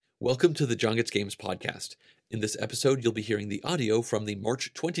Welcome to the John Gets Games podcast. In this episode, you'll be hearing the audio from the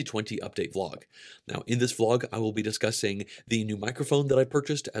March 2020 update vlog. Now, in this vlog, I will be discussing the new microphone that I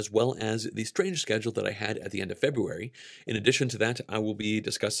purchased, as well as the strange schedule that I had at the end of February. In addition to that, I will be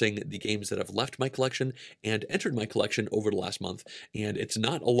discussing the games that have left my collection and entered my collection over the last month, and it's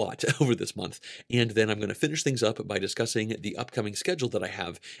not a lot over this month. And then I'm going to finish things up by discussing the upcoming schedule that I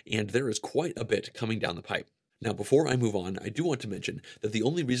have, and there is quite a bit coming down the pipe. Now, before I move on, I do want to mention that the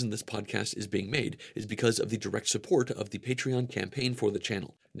only reason this podcast is being made is because of the direct support of the Patreon campaign for the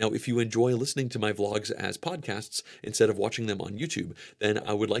channel. Now, if you enjoy listening to my vlogs as podcasts instead of watching them on YouTube, then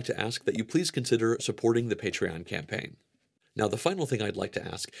I would like to ask that you please consider supporting the Patreon campaign. Now, the final thing I'd like to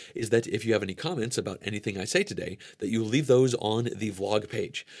ask is that if you have any comments about anything I say today, that you leave those on the vlog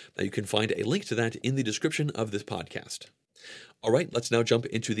page. Now, you can find a link to that in the description of this podcast. All right, let's now jump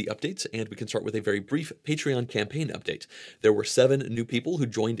into the updates, and we can start with a very brief Patreon campaign update. There were 7 new people who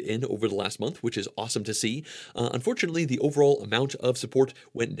joined in over the last month, which is awesome to see. Unfortunately, the overall amount of support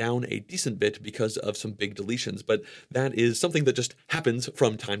went down a decent bit because of some big deletions, but that is something that just happens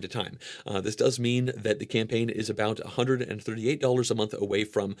from time to time. This does mean that the campaign is about $138 a month away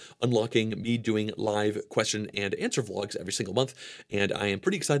from unlocking me doing live question and answer vlogs every single month, and I am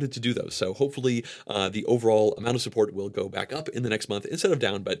pretty excited to do those. So hopefully the overall amount of support will go back up in the next month instead of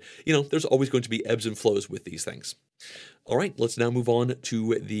down, but there's always going to be ebbs and flows with these things. All right, let's now move on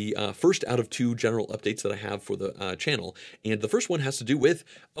to the first out of 2 general updates that I have for the channel, and the first one has to do with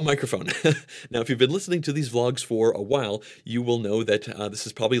a microphone. Now, if you've been listening to these vlogs for a while, you will know that this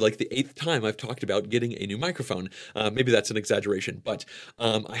is probably like the 8th time I've talked about getting a new microphone. Maybe that's an exaggeration, but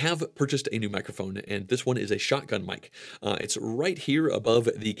I have purchased a new microphone, and this one is a shotgun mic. It's right here above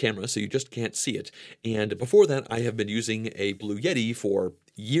the camera, so you just can't see it, and before that, I have been using a Blue Yeti for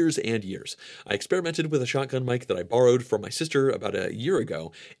years and years. I experimented with a shotgun mic that I borrowed from my sister about a year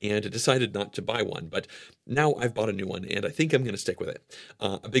ago and decided not to buy one, but now I've bought a new one and I think I'm going to stick with it.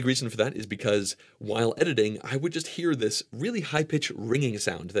 A big reason for that is because while editing, I would just hear this really high-pitched ringing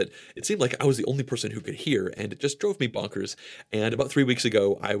sound that it seemed like I was the only person who could hear, and it just drove me bonkers. And about 3 weeks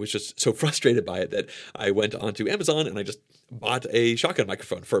ago, I was just so frustrated by it that I went onto Amazon and I just bought a shotgun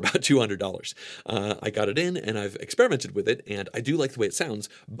microphone for about $200. I got it in and I've experimented with it, and I do like the way it sounds,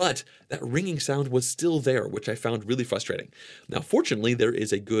 but that ringing sound was still there, which I found really frustrating. Now, fortunately, there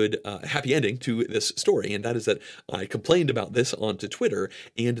is a good happy ending to this story, and that is that I complained about this onto Twitter,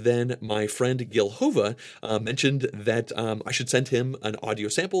 and then my friend Gil Hova mentioned that I should send him an audio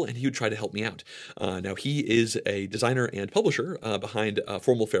sample, and he would try to help me out. Now, he is a designer and publisher behind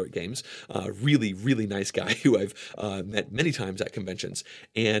Formal Ferret Games, really, really nice guy who I've met many times at conventions,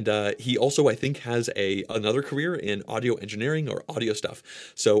 and he also, I think, has another career in audio engineering or audio stuff.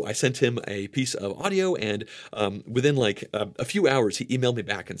 So I sent him a piece of audio, and within like a few hours, he emailed me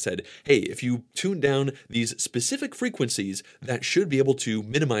back and said, hey, if you tune down these specific frequencies, that should be able to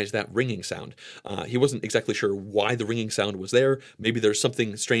minimize that ringing sound. He wasn't exactly sure why the ringing sound was there. Maybe there's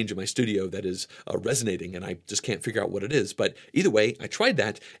something strange in my studio that is resonating, and I just can't figure out what it is. But either way, I tried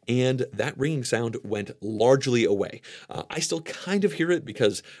that, and that ringing sound went largely away. I still kind of hear it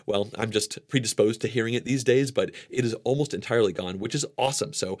because, well, I'm just predisposed to hearing it these days, but it is almost entirely gone, which is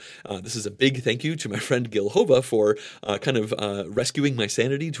awesome. So this is a big thank you to my friend Gil Hova for kind of rescuing my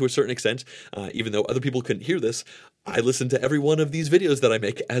sanity to a certain extent. Even though other people couldn't hear this, I listen to every one of these videos that I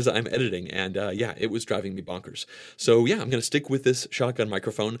make as I'm editing, and yeah, it was driving me bonkers. So yeah, I'm going to stick with this shotgun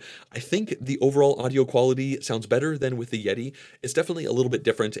microphone. I think the overall audio quality sounds better than with the Yeti. It's definitely a little bit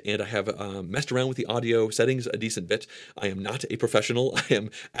different, and I have messed around with the audio settings a decent bit. I am not a professional. I am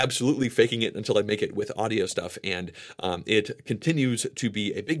absolutely faking it until I make it with audio stuff, and it continues to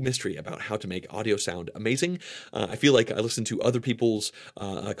be a big mystery about how to make audio sound amazing. I feel like I listen to other people's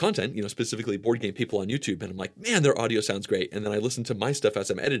content, specifically board game people on YouTube, and I'm like, man, their audio sounds great. And then I listen to my stuff as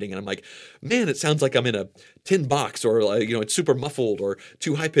I'm editing, and I'm like, man, it sounds like I'm in a tin box, or it's super muffled, or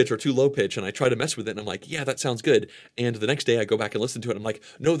too high pitch or too low pitch. And I try to mess with it, and I'm like, yeah, that sounds good. And the next day I go back and listen to it, and I'm like,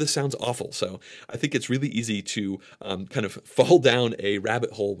 no, this sounds awful. So I think it's really easy to kind of fall down a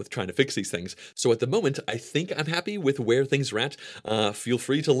rabbit hole with trying to fix these things. So at the moment, I think I'm happy with where things are at. Feel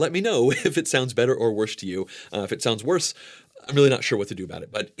free to let me know if it sounds better or worse to you. If it sounds worse, I'm really not sure what to do about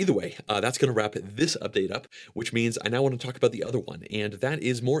it, but either way, that's going to wrap this update up, which means I now want to talk about the other one, and that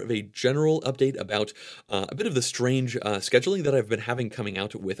is more of a general update about a bit of the strange scheduling that I've been having coming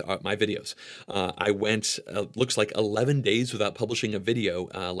out with my videos. I went, looks like 11 days without publishing a video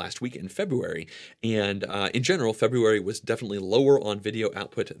last week in February, and in general, February was definitely lower on video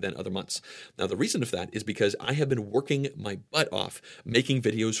output than other months. Now, the reason for that is because I have been working my butt off making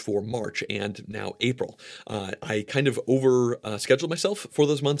videos for March and now April. I kind of over scheduled myself for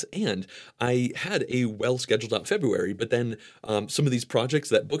those months, and I had a well-scheduled out February, but then some of these projects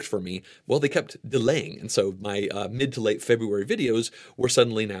that booked for me, well, they kept delaying, and so my mid to late February videos were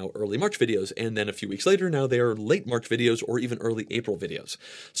suddenly now early March videos, and then a few weeks later, now they are late March videos or even early April videos.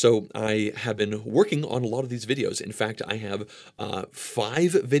 So I have been working on a lot of these videos. In fact, I have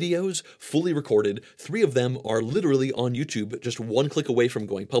 5 videos fully recorded. 3 of them are literally on YouTube, just one click away from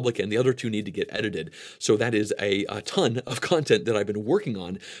going public, and the other 2 need to get edited. So that is a ton of content that I've been working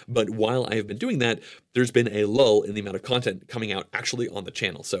on. But while I have been doing that, there's been a lull in the amount of content coming out actually on the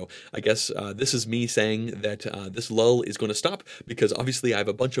channel. So I guess this is me saying that this lull is going to stop, because obviously I have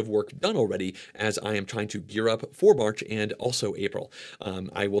a bunch of work done already as I am trying to gear up for March and also April.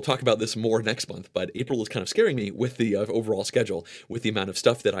 I will talk about this more next month, but April is kind of scaring me with the overall schedule, with the amount of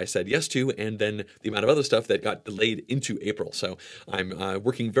stuff that I said yes to, and then the amount of other stuff that got delayed into April. So I'm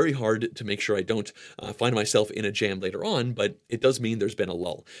working very hard to make sure I don't find myself in a jam later on, but it does mean there's been a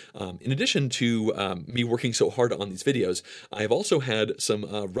lull. In addition to me working so hard on these videos, I've also had some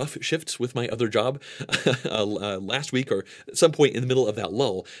rough shifts with my other job. Last week, or at some point in the middle of that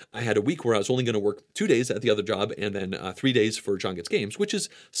lull, I had a week where I was only going to work 2 days at the other job and then 3 days for John Gets Games, which is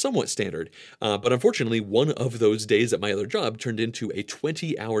somewhat standard. But unfortunately, one of those days at my other job turned into a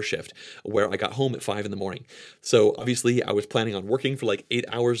 20-hour shift where I got home at 5 in the morning. So obviously, I was planning on working for like 8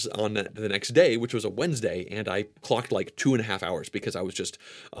 hours on the next day, which was a Wednesday, and I clocked like 2.5 hours because I was just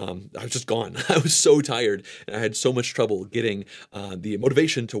gone. I was so tired, and I had so much trouble getting the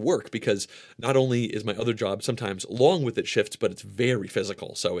motivation to work, because not only is my other job sometimes long with its shifts, but it's very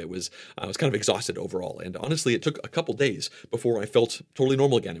physical. So I was kind of exhausted overall. And honestly, it took a couple days before I felt totally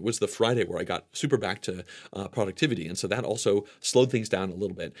normal again. It was the Friday where I got super back to productivity. And so that also slowed things down a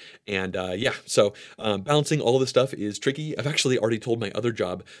little bit. And so balancing all this stuff is tricky. I've actually already told my other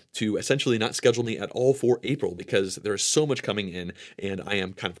job to essentially not schedule me at all for April, because there's so much coming in and I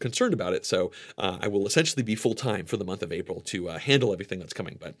am kind of concerned about it. So I will essentially be full-time for the month of April to handle everything that's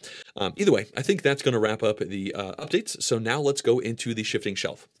coming. But either way, I think that's going to wrap up the updates. So now let's go into the shifting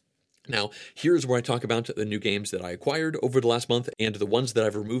shelf. Now, here's where I talk about the new games that I acquired over the last month and the ones that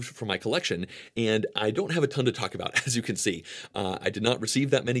I've removed from my collection, and I don't have a ton to talk about, as you can see. I did not receive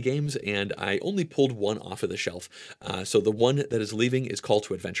that many games, and I only pulled one off of the shelf. So the one that is leaving is Call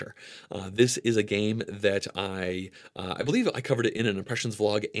to Adventure. This is a game that I believe I covered it in an Impressions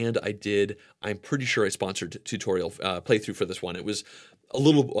vlog, and I'm pretty sure I sponsored tutorial playthrough for this one. It was a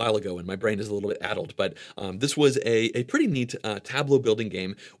little while ago, and my brain is a little bit addled, but this was a pretty neat tableau building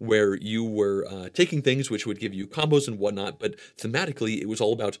game where you were taking things which would give you combos and whatnot, but thematically it was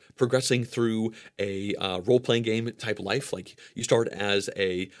all about progressing through a role-playing game type life. Like, you start as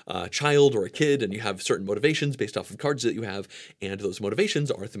a child or a kid, and you have certain motivations based off of cards that you have, and those motivations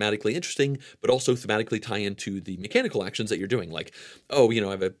are thematically interesting, but also thematically tie into the mechanical actions that you're doing. Like, I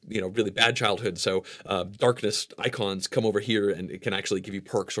have a really bad childhood, so darkness icons come over here, and it can actually give you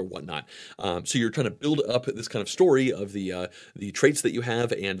perks or whatnot. So you're trying to build up this kind of story of the traits that you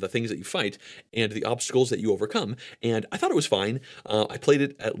have and the things that you fight and the obstacles that you overcome. And I thought it was fine. I played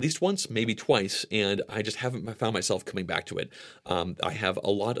it at least once, maybe twice, and I just haven't found myself coming back to it. I have a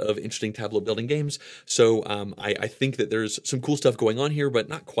lot of interesting tableau building games, so I think that there's some cool stuff going on here, but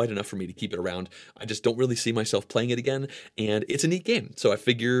not quite enough for me to keep it around. I just don't really see myself playing it again, and it's a neat game, so I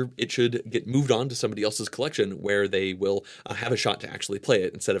figure it should get moved on to somebody else's collection where they will have a shot to actually play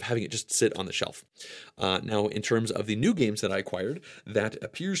it instead of having it just sit on the shelf. Now, in terms of the new games that I acquired, that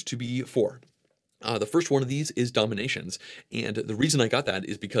appears to be 4. The first one of these is Dominations, and the reason I got that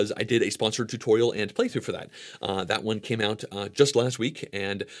is because I did a sponsored tutorial and playthrough for that. That one came out just last week,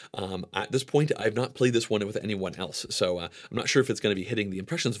 and at this point, I've not played this one with anyone else, so I'm not sure if it's going to be hitting the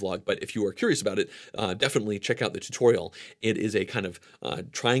Impressions vlog, but if you are curious about it, definitely check out the tutorial. It is a kind of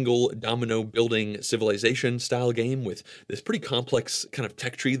triangle domino building civilization style game with this pretty complex kind of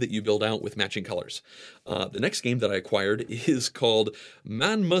tech tree that you build out with matching colors. The next game that I acquired is called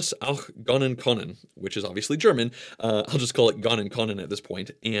Man muss auch Gonnen können, which is obviously German. I'll just call it Gonnen können at this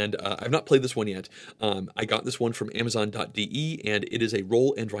point, and I've not played this one yet. I got this one from Amazon.de, and it is a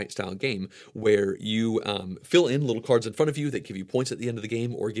roll and write style game where you fill in little cards in front of you that give you points at the end of the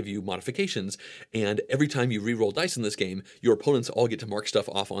game or give you modifications, and every time you re-roll dice in this game, your opponents all get to mark stuff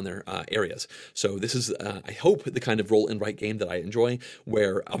off on their areas. So this is, I hope, the kind of roll and write game that I enjoy,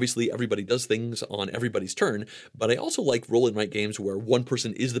 where obviously everybody does things on everybody's turn, but I also like roll and write games where one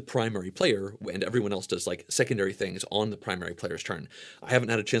person is the primary player and and everyone else does like secondary things on the primary player's turn. I haven't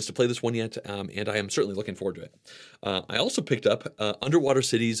had a chance to play this one yet, and I am certainly looking forward to it. I also picked up Underwater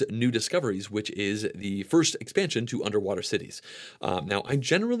Cities New Discoveries, which is the first expansion to Underwater Cities. Now, I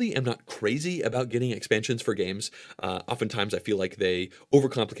generally am not crazy about getting expansions for games. Oftentimes, I feel like they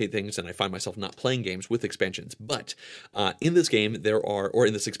overcomplicate things, and I find myself not playing games with expansions. But in this game,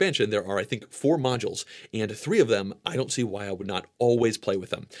 in this expansion, there are, I think, 4 modules, and 3 of them, I don't see why I would not always play with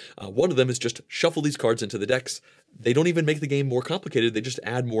them. One of them is just shuffle these cards into the decks. They don't even make the game more complicated, they just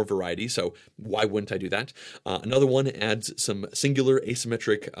add more variety, so why wouldn't I do that? Another one adds some singular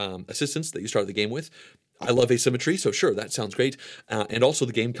asymmetric assistance that you start the game with. I love asymmetry, so sure, that sounds great. And also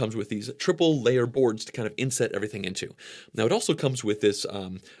the game comes with these triple layer boards to kind of inset everything into. Now it also comes with this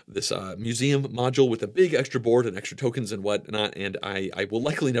museum module with a big extra board and extra tokens and whatnot, and I will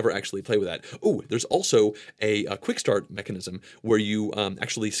likely never actually play with that. Oh, there's also a quick start mechanism where you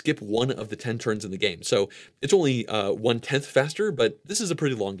actually skip one of the 10 turns in the game. So it's only 1/10 faster, but this is a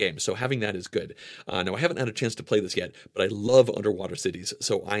pretty long game, so having that is good. Now I haven't had a chance to play this yet, but I love Underwater Cities,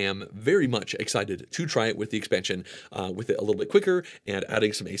 so I am very much excited to try it with the expansion, with it a little bit quicker and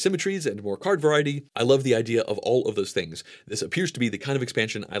adding some asymmetries and more card variety. I love the idea of all of those things. This appears to be the kind of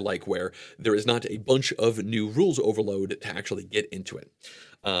expansion I like, where there is not a bunch of new rules overload to actually get into it.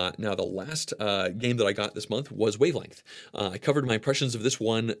 Now, the last game that I got this month was Wavelength. I covered my impressions of this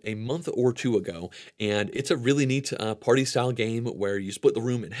one a month or 2 ago, and it's a really neat party-style game where you split the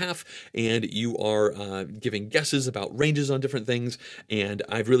room in half, and you are giving guesses about ranges on different things, and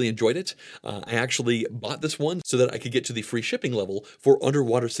I've really enjoyed it. I actually bought this one so that I could get to the free shipping level for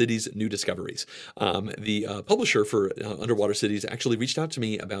Underwater Cities New Discoveries. The publisher for Underwater Cities actually reached out to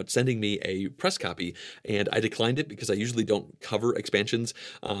me about sending me a press copy, and I declined it because I usually don't cover expansions.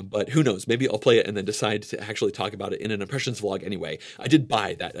 But who knows, maybe I'll play it and then decide to actually talk about it in an impressions vlog anyway. I did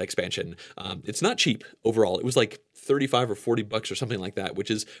buy that expansion. It's not cheap overall. It was like $35 or $40 or something like that,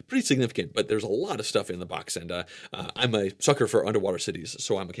 which is pretty significant, but there's a lot of stuff in the box, and I'm a sucker for Underwater Cities,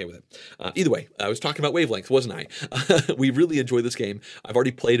 so I'm okay with it. Either way, I was talking about Wavelength, wasn't I? We really enjoy this game. I've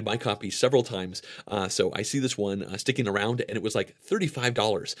already played my copy several times, so I see this one sticking around, and it was like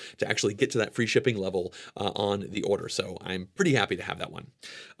 $35 to actually get to that free shipping level on the order, so I'm pretty happy to have that one.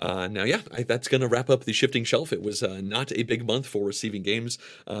 Now, yeah, that's going to wrap up the shifting shelf. It was not a big month for receiving games.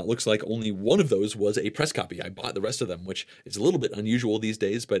 Looks like only one of those was a press copy. I bought the rest of them, which is a little bit unusual these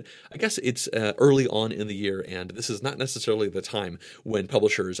days, but I guess it's early on in the year, and this is not necessarily the time when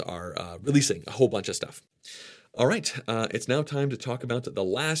publishers are releasing a whole bunch of stuff. All right, it's now time to talk about the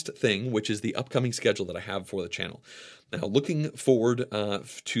last thing, which is the upcoming schedule that I have for the channel. Now, looking forward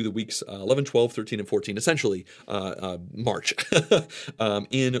to the weeks 11, 12, 13, and 14, essentially March.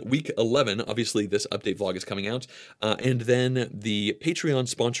 In week 11, obviously, this update vlog is coming out, and then the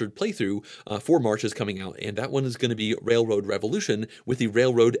Patreon-sponsored playthrough for March is coming out, and that one is going to be Railroad Revolution with the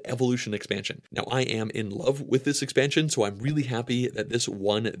Railroad Evolution expansion. Now, I am in love with this expansion, so I'm really happy that this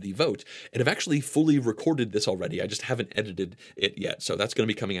won the vote, and I've actually fully recorded this already. I just haven't edited it yet, so that's going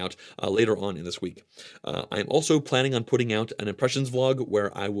to be coming out later on in this week. I'm also planning on putting out an impressions vlog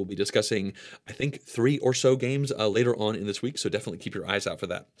where I will be discussing, I think, 3 or so games later on in this week, so definitely keep your eyes out for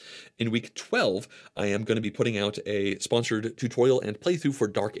that. In week 12, I am going to be putting out a sponsored tutorial and playthrough for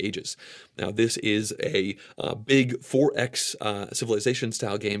Dark Ages. Now, this is a big 4X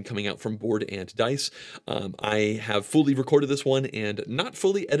Civilization-style game coming out from Board and Dice. I have fully recorded this one and not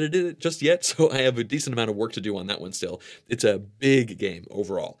fully edited it just yet, so I have a decent amount of work to do on that one still. It's a big game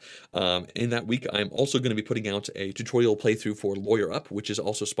overall. In that week, I'm also going to be putting out a tutorial playthrough for Lawyer Up, which is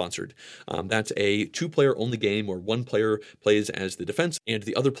also sponsored. That's a 2-player only game where one player plays as the defense and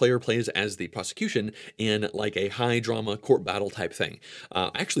the other player plays as the prosecution in like a high drama court battle type thing.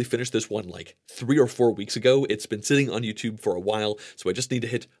 I actually finished this one like 3 or 4 weeks ago. It's been sitting on YouTube for a while, so I just need to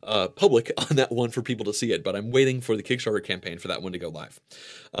hit public on that one for people to see it, but I'm waiting for the Kickstarter campaign for that one to go live.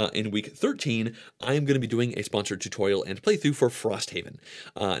 In week 13, I'm going to be doing a sponsored tutorial and playthrough for Frosthaven.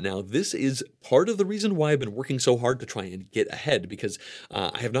 Now, this is part of the reason why I've been working so hard to try and get ahead, because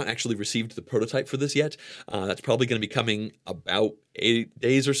I have not actually received the prototype for this yet. That's probably going to be coming about 8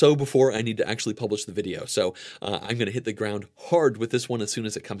 days or so before I need to actually publish the video. So I'm going to hit the ground hard with this one as soon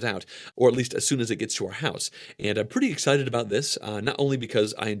as it comes out, or at least as soon as it gets to our house. And I'm pretty excited about this, not only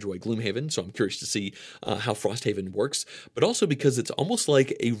because I enjoy Gloomhaven, so I'm curious to see how Frosthaven works, but also because it's almost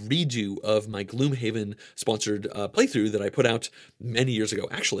like a redo of my Gloomhaven sponsored playthrough that I put out many years ago.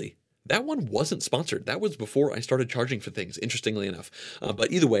 Actually, That one wasn't sponsored. That was before I started charging for things, interestingly enough.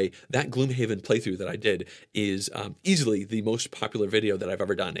 But either way, that Gloomhaven playthrough that I did is easily the most popular video that I've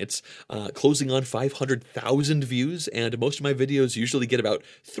ever done. It's closing on 500,000 views, and most of my videos usually get about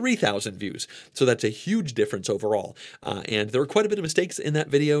 3,000 views. So that's a huge difference overall. And there were quite a bit of mistakes in that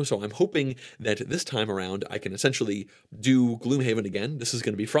video, so I'm hoping that this time around I can essentially do Gloomhaven again. This is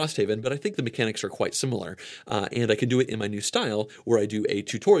going to be Frosthaven, but I think the mechanics are quite similar. And I can do it in my new style, where I do a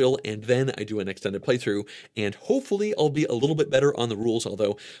tutorial and then I do an extended playthrough, and hopefully I'll be a little bit better on the rules,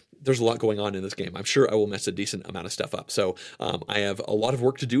 although there's a lot going on in this game. I'm sure I will mess a decent amount of stuff up. So I have a lot of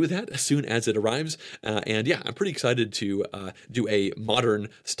work to do with that as soon as it arrives. And yeah, I'm pretty excited to do a modern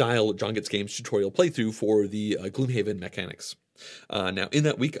style John Gets Games tutorial playthrough for the Gloomhaven mechanics. Now, in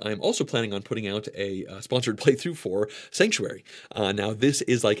that week, I'm also planning on putting out a sponsored playthrough for Sanctuary. Now, this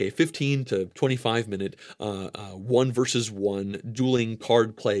is like a 15 to 25 minute 1 versus 1 dueling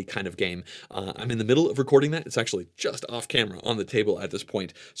card play kind of game. I'm in the middle of recording that. It's actually just off camera on the table at this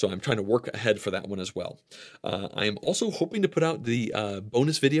point, so I'm trying to work ahead for that one as well. I am also hoping to put out the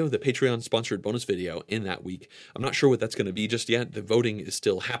bonus video, the Patreon sponsored bonus video in that week. I'm not sure what that's going to be just yet. The voting is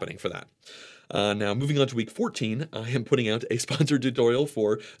still happening for that. Now, moving on to week 14, I am putting out a sponsored tutorial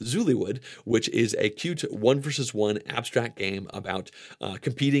for Zuliwood, which is a cute 1 versus 1 abstract game about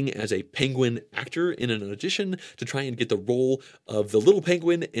competing as a penguin actor in an audition to try and get the role of the little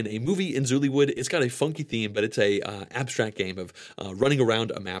penguin in a movie in Zuliwood. It's got a funky theme, but it's a abstract game of running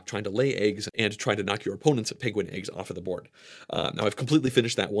around a map, trying to lay eggs, and trying to knock your opponent's penguin eggs off of the board. Now, I've completely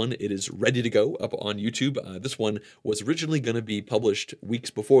finished that one. It is ready to go up on YouTube. This one was originally going to be published weeks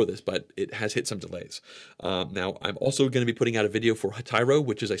before this, but it has hit some delays. Now, I'm also going to be putting out a video for Hatairo,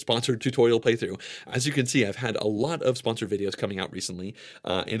 which is a sponsored tutorial playthrough. As you can see, I've had a lot of sponsored videos coming out recently,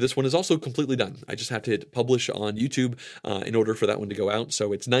 and this one is also completely done. I just have to hit publish on YouTube in order for that one to go out,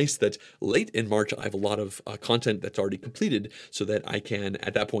 so it's nice that late in March I have a lot of content that's already completed so that I can,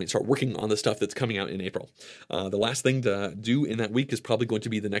 at that point, start working on the stuff that's coming out in April. The last thing to do in that week is probably going to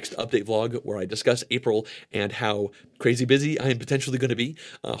be the next update vlog, where I discuss April and how crazy busy I am potentially going to be.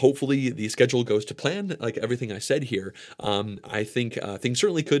 Hopefully the schedule goes to plan, like everything I said here. I think things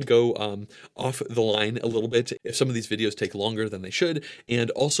certainly could go off the line a little bit if some of these videos take longer than they should, and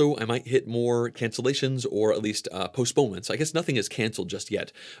also I might hit more cancellations or at least postponements. I guess nothing is canceled just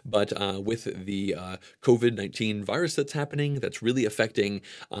yet, but with the COVID-19 virus that's happening, that's really affecting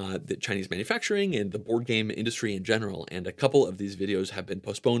the Chinese manufacturing and the board game industry in general, and a couple of these videos have been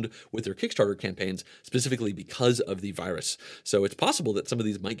postponed with their Kickstarter campaigns specifically because of the virus. So it's possible that some of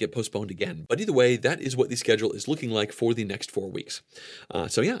these might get postponed again. But either way, that is what the schedule is looking like for the next 4 weeks.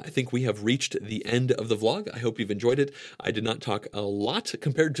 So yeah, I think we have reached the end of the vlog. I hope you've enjoyed it. I did not talk a lot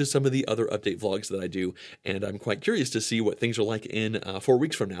compared to some of the other update vlogs that I do, and I'm quite curious to see what things are like in 4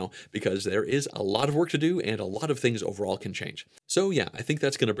 weeks from now, because there is a lot of work to do and a lot of things overall can change. So yeah, I think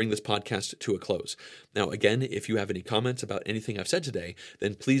that's going to bring this podcast to a close. Now again, if you have any comments about anything I've said today,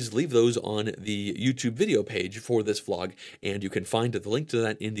 then please leave those on the YouTube video page for this vlog, and you can find the link to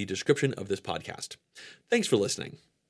that in the description of this podcast. Thanks for listening.